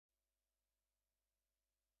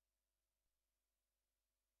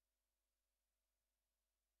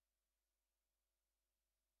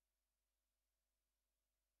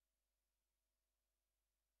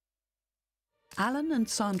Alan and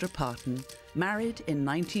Sandra Parton married in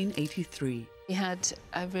 1983. He had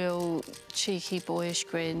a real cheeky, boyish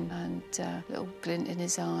grin and a little glint in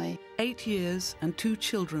his eye. 8 years and 2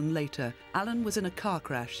 children later, Alan was in a car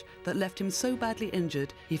crash that left him so badly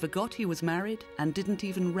injured he forgot he was married and didn't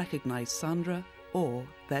even recognise Sandra or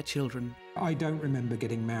their children. I don't remember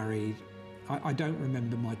getting married. I don't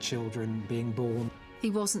remember my children being born. He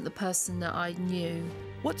wasn't the person that I knew.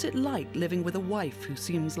 What's it like living with a wife who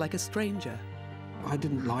seems like a stranger? I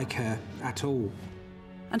didn't like her at all.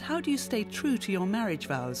 And how do you stay true to your marriage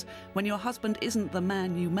vows when your husband isn't the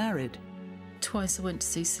man you married? Twice I went to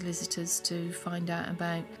see solicitors to find out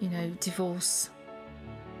about, divorce.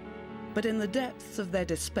 But in the depths of their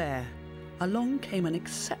despair, along came an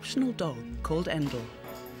exceptional dog called Endel,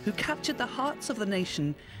 who captured the hearts of the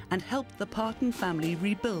nation and helped the Parton family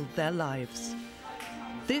rebuild their lives.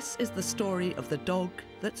 This is the story of the dog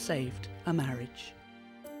that saved a marriage.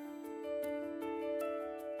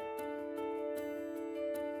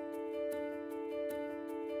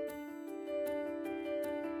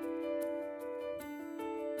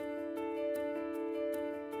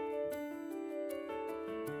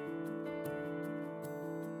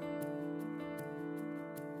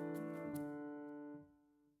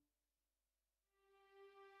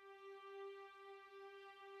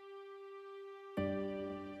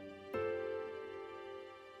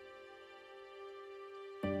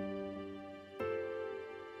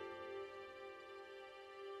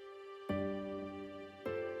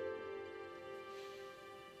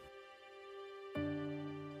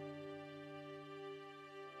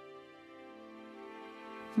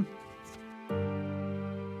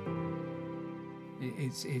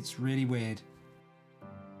 It's really weird.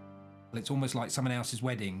 It's almost like someone else's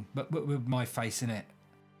wedding, but with my face in it.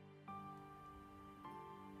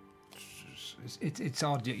 It's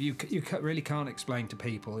odd. You really can't explain to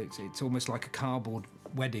people. It's almost like a cardboard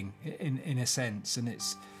wedding in a sense, and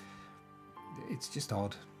it's just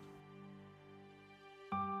odd.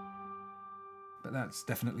 But that's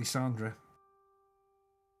definitely Sandra.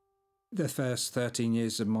 The first 13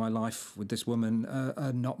 years of my life with this woman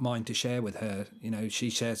are not mine to share with her. She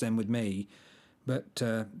shares them with me. But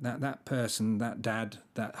that person, that dad,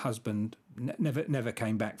 that husband, never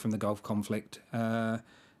came back from the Gulf conflict.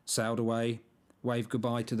 Sailed away, waved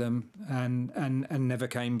goodbye to them, and never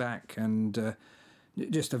came back. And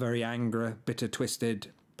just a very angry, bitter,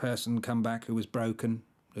 twisted person come back who was broken,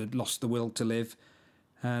 who had lost the will to live,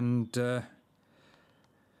 and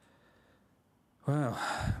well,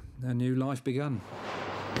 a new life begun.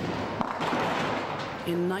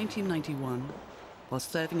 In 1991, while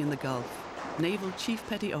serving in the Gulf, Naval Chief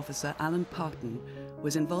Petty Officer Alan Parton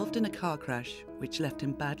was involved in a car crash which left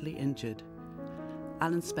him badly injured.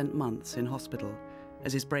 Alan spent months in hospital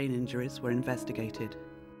as his brain injuries were investigated.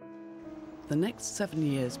 The next 7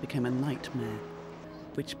 years became a nightmare,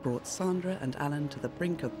 which brought Sandra and Alan to the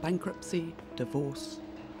brink of bankruptcy, divorce,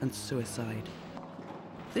 and suicide.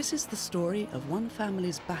 This is the story of one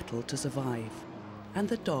family's battle to survive and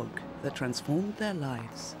the dog that transformed their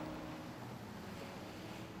lives.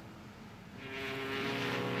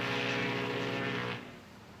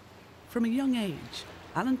 From a young age,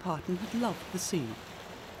 Alan Parton had loved the sea.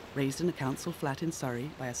 Raised in a council flat in Surrey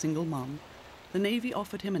by a single mum, the Navy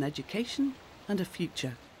offered him an education and a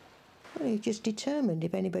future. Well, he just determined.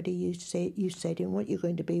 If anybody used to say to him, "What are you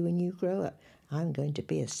going to be when you grow up?" "I'm going to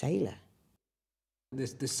be a sailor."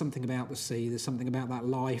 There's something about the sea, there's something about that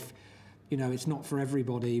life. It's not for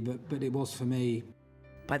everybody, but it was for me.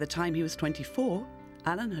 By the time he was 24,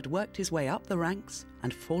 Alan had worked his way up the ranks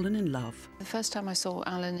and fallen in love. The first time I saw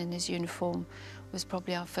Alan in his uniform was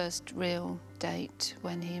probably our first real date,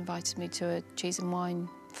 when he invited me to a cheese and wine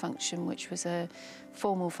function, which was a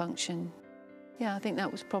formal function. Yeah, I think that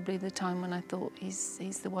was probably the time when I thought he's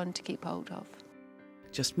the one to keep hold of.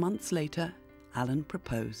 Just months later, Alan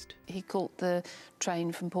proposed. He caught the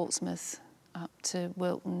train from Portsmouth up to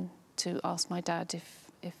Wilton to ask my dad if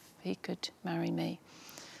he could marry me.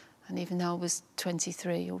 And even though I was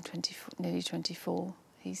 23 or 24, nearly 24,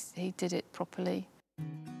 he did it properly.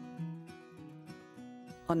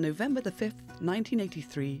 On November the 5th,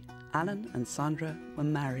 1983, Alan and Sandra were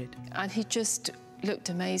married. And he just looked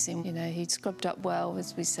amazing. He'd scrubbed up well,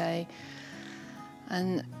 as we say.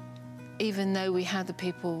 And even though we had the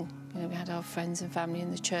people, we had our friends and family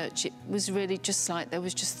in the church, it was really just like there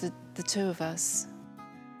was just the two of us.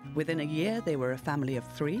 Within a year, they were a family of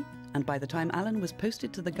 3, and by the time Alan was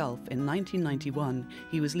posted to the Gulf in 1991,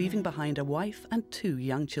 he was leaving behind a wife and 2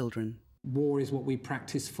 young children. War is what we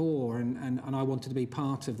practice for, and I wanted to be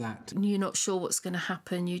part of that. You're not sure what's going to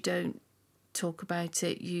happen, you don't talk about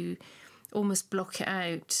it, you almost block it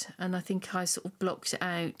out, and I think I sort of blocked it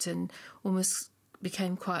out and almost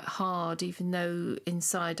became quite hard, even though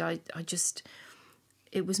inside I just,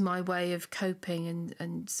 it was my way of coping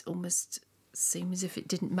and almost seemed as if it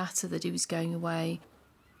didn't matter that he was going away.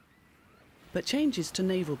 But changes to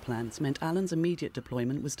naval plans meant Alan's immediate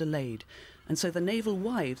deployment was delayed, and so the naval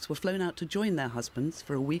wives were flown out to join their husbands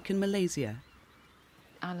for a week in Malaysia.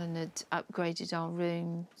 Alan had upgraded our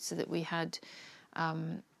room so that we had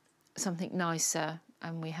something nicer,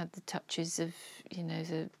 and we had the touches of, you know,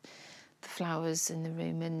 the flowers in the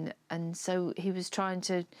room, and so he was trying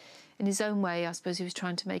to, in his own way, I suppose he was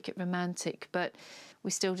trying to make it romantic, but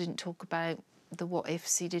we still didn't talk about the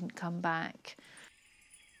what-ifs. He didn't come back.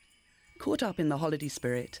 Caught up in the holiday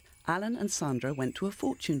spirit, Alan and Sandra went to a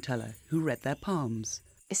fortune teller who read their palms.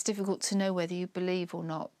 It's difficult to know whether you believe or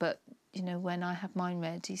not, but, you know, when I had mine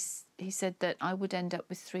read, he said that I would end up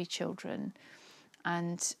with 3 children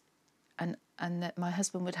and that my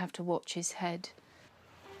husband would have to watch his head.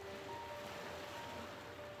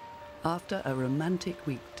 After a romantic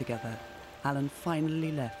week together, Alan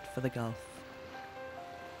finally left for the Gulf.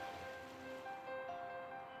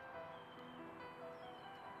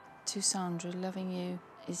 To Sandra, loving you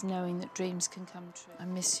is knowing that dreams can come true. I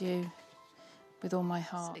miss you with all my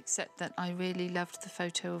heart, except that I really loved the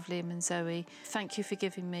photo of Liam and Zoe. Thank you for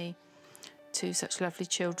giving me 2 such lovely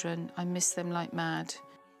children. I miss them like mad.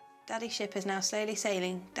 Daddy's ship is now slowly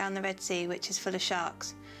sailing down the Red Sea, which is full of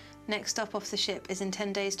sharks. Next stop off the ship is in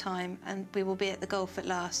 10 days' time, and we will be at the Gulf at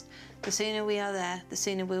last. The sooner we are there, the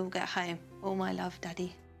sooner we will get home. All my love,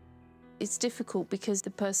 Daddy. It's difficult because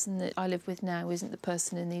the person that I live with now isn't the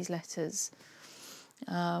person in these letters.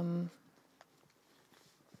 And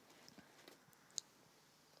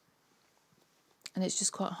it's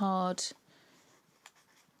just quite hard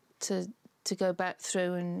to go back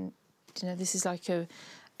through, and, you know, this is like a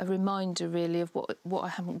reminder, really, of what I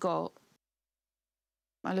haven't got.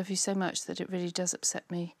 I love you so much that it really does upset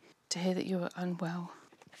me to hear that you're unwell.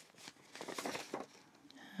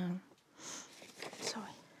 Sorry.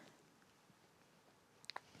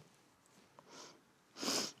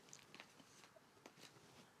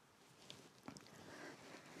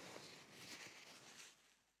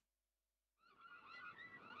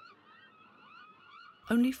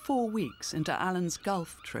 Only 4 weeks into Alan's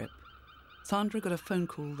Gulf trip, Sandra got a phone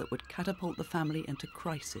call that would catapult the family into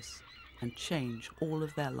crisis and change all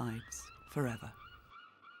of their lives forever.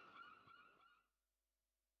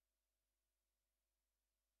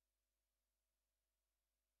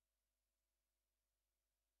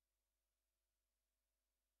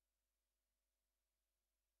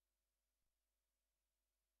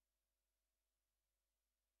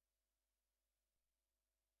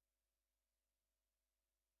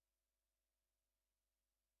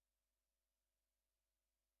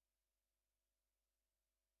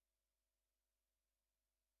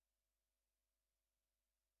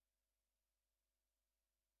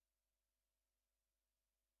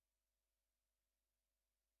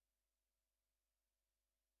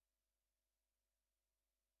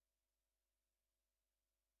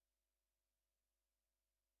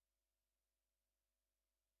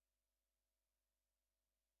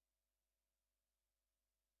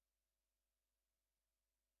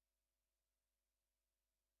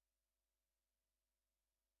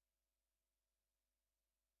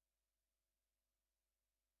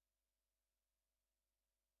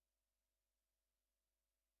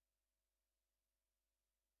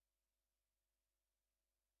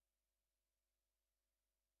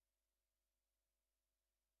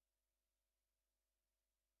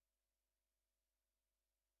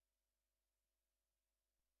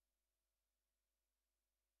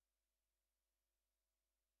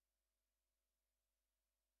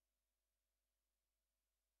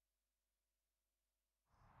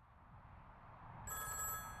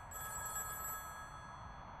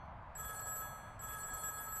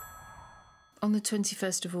 On the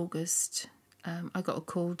 21st of August, I got a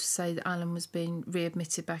call to say that Alan was being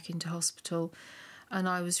readmitted back into hospital, and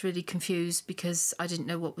I was really confused because I didn't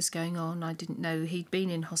know what was going on. I didn't know he'd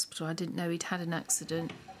been in hospital. I didn't know he'd had an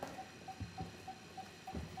accident.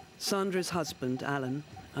 Sandra's husband, Alan,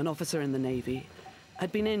 an officer in the Navy,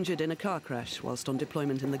 had been injured in a car crash whilst on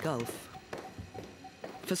deployment in the Gulf.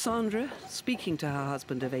 For Sandra, speaking to her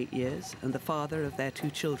husband of 8 years and the father of their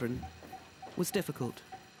 2 children was difficult.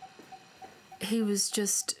 He was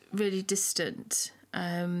just really distant.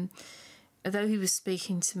 Although he was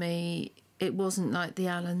speaking to me, it wasn't like the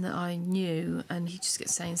Alan that I knew, and he just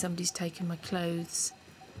kept saying, somebody's taken my clothes.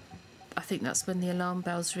 I think that's when the alarm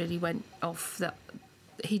bells really went off, that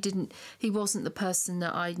he wasn't the person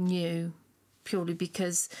that I knew, purely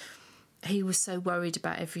because He was so worried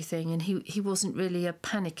about everything, and he wasn't really a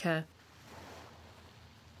panicker.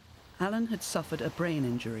 Alan had suffered a brain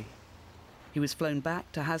injury. He was flown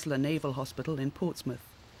back to Haslar Naval Hospital in Portsmouth.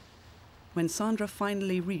 When Sandra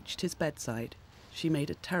finally reached his bedside, she made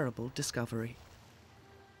a terrible discovery.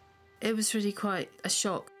 It was really quite a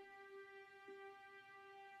shock.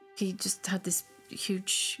 He just had this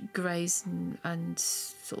huge graze and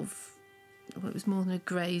sort of, well, it was more than a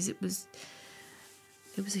graze, it was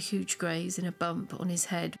a huge graze and a bump on his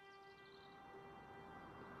head.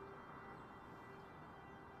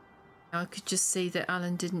 I could just see that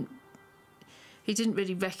Alan didn't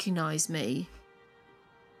really recognise me.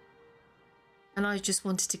 And I just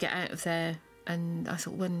wanted to get out of there, and I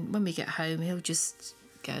thought when we get home he'll just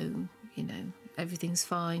go, you know, everything's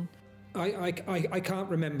fine. I can't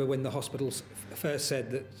remember when the hospitals first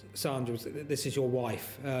said that Sandra was, this is your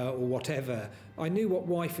wife, or whatever. I knew what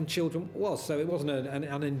wife and children was, so it wasn't an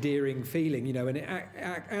endearing feeling, you know, and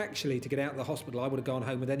actually to get out of the hospital I would have gone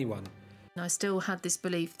home with anyone. And I still had this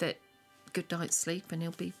belief that good night's sleep and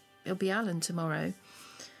he'll be Alan tomorrow,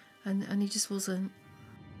 and he just wasn't.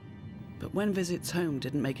 But when visits home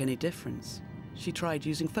didn't make any difference, she tried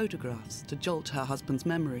using photographs to jolt her husband's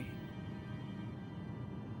memory.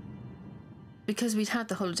 Because we'd had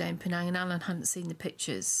the holiday in Penang and Alan hadn't seen the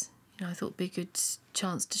pictures, you know, I thought it'd be a good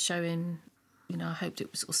chance to show him. You know, I hoped it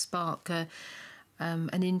would sort of spark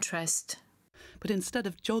an interest. But instead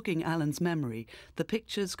of jogging Alan's memory, the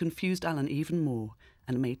pictures confused Alan even more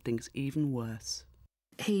and made things even worse.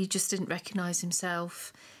 He just didn't recognise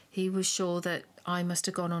himself. He was sure that I must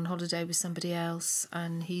have gone on holiday with somebody else,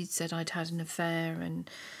 and he said I'd had an affair, and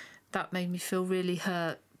that made me feel really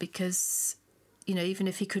hurt because, you know, even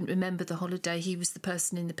if he couldn't remember the holiday, he was the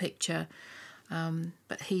person in the picture.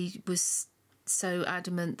 But he was so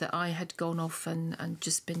adamant that I had gone off and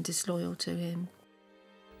just been disloyal to him.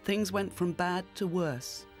 Things went from bad to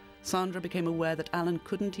worse. Sandra became aware that Alan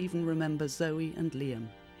couldn't even remember Zoe and Liam,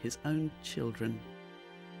 his own children.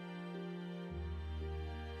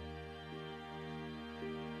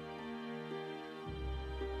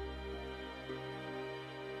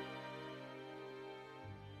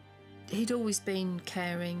 He'd always been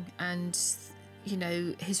caring, and, you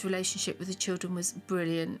know, his relationship with the children was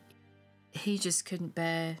brilliant. He just couldn't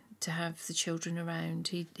bear to have the children around.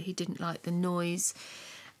 He didn't like the noise.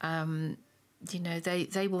 You know,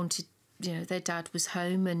 they wanted, you know, their dad was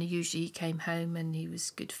home, and usually he came home and he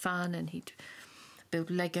was good fun, and he'd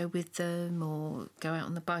build Lego with them or go out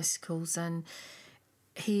on the bicycles, and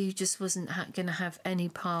he just wasn't going to have any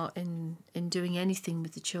part in doing anything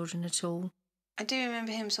with the children at all. I do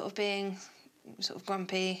remember him sort of being sort of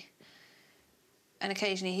grumpy, and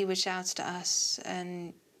occasionally he would shout at us,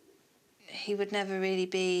 and he would never really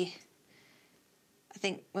be... I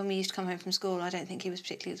think when we used to come home from school, I don't think he was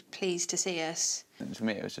particularly pleased to see us. And for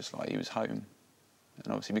me, it was just like he was home. And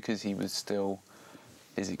obviously because he was still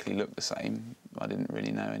physically looked the same, I didn't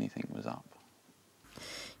really know anything was up. You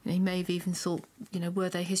know, he may have even thought, you know, were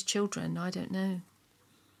they his children? I don't know.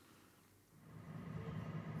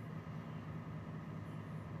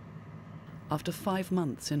 After 5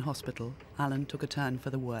 months in hospital, Alan took a turn for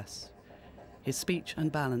the worse. His speech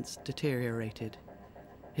and balance deteriorated.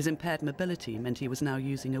 His impaired mobility meant he was now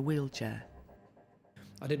using a wheelchair.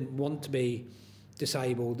 I didn't want to be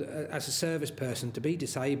disabled. As a service person, to be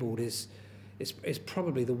disabled is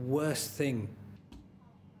probably the worst thing.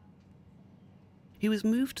 He was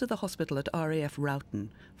moved to the hospital at RAF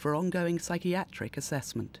Roughton for ongoing psychiatric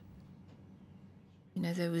assessment. You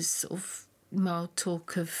know, there was sort of mild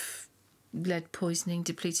talk of lead poisoning,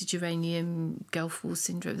 depleted uranium, Gulf War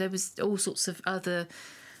syndrome. There was all sorts of other...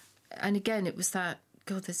 And again, it was that,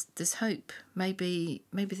 God, there's hope. Maybe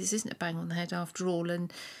this isn't a bang on the head after all,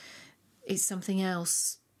 and it's something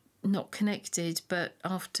else, not connected. But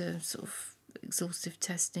after sort of exhaustive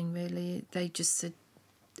testing, really, they just said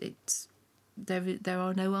there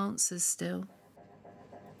are no answers still.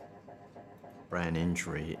 Brain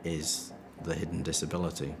injury is the hidden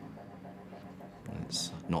disability.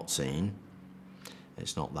 It's not seen,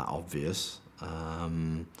 it's not that obvious,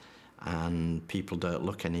 and people don't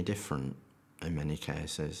look any different in many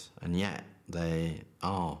cases, and yet they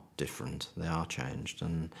are different, they are changed,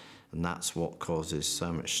 and that's what causes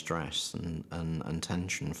so much stress and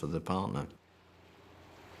tension for the partner.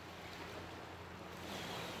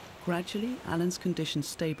 Gradually, Alan's condition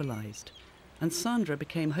stabilised, and Sandra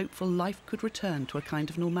became hopeful life could return to a kind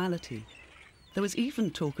of normality. There was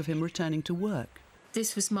even talk of him returning to work.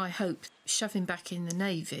 This was my hope, shove him back in the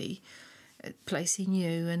Navy, a place he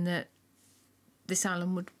knew, and that this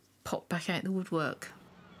Alan would pop back out the woodwork.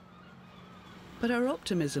 But her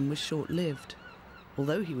optimism was short-lived.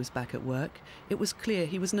 Although he was back at work, it was clear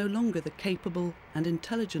he was no longer the capable and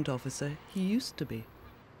intelligent officer he used to be.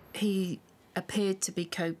 He appeared to be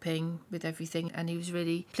coping with everything, and he was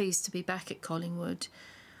really pleased to be back at Collingwood.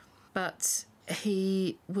 But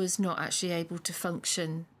he was not actually able to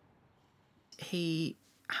function. He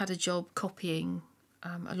had a job copying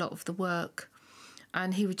a lot of the work,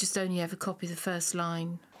 and he would just only ever copy the first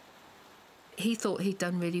line. He thought he'd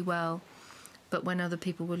done really well, but when other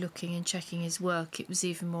people were looking and checking his work, it was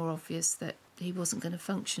even more obvious that he wasn't going to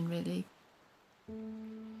function, really.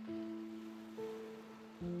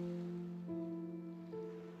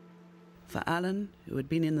 For Alan, who had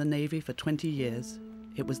been in the Navy for 20 years,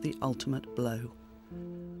 it was the ultimate blow.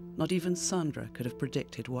 Not even Sandra could have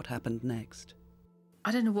predicted what happened next.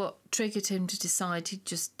 I don't know what triggered him to decide he'd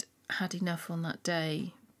just had enough on that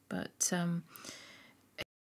day, but